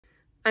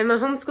I'm a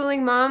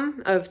homeschooling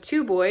mom of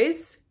 2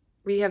 boys.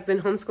 We have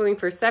been homeschooling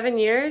for 7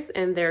 years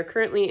and they're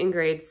currently in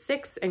grade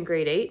 6 and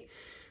grade 8.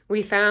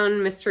 We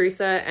found Miss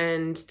Teresa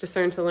and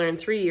Discern to Learn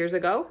 3 years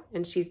ago,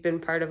 and she's been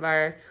part of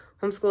our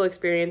homeschool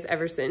experience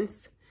ever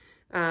since.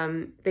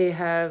 They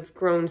have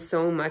grown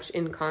so much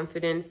in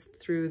confidence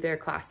through their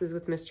classes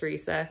with Miss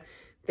Teresa.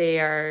 They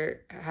are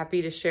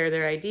happy to share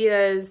their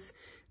ideas.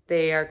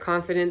 They are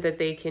confident that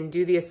they can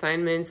do the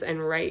assignments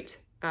and write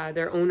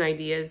their own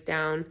ideas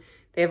down.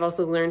 They have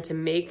also learned to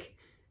make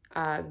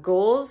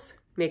goals,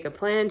 make a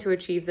plan to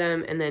achieve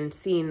them, and then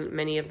seen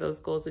many of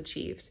those goals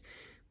achieved.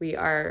 We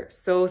are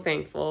so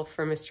thankful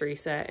for Miss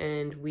Teresa,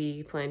 and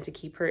we plan to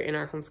keep her in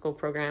our homeschool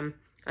program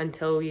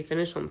until we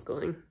finish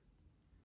homeschooling.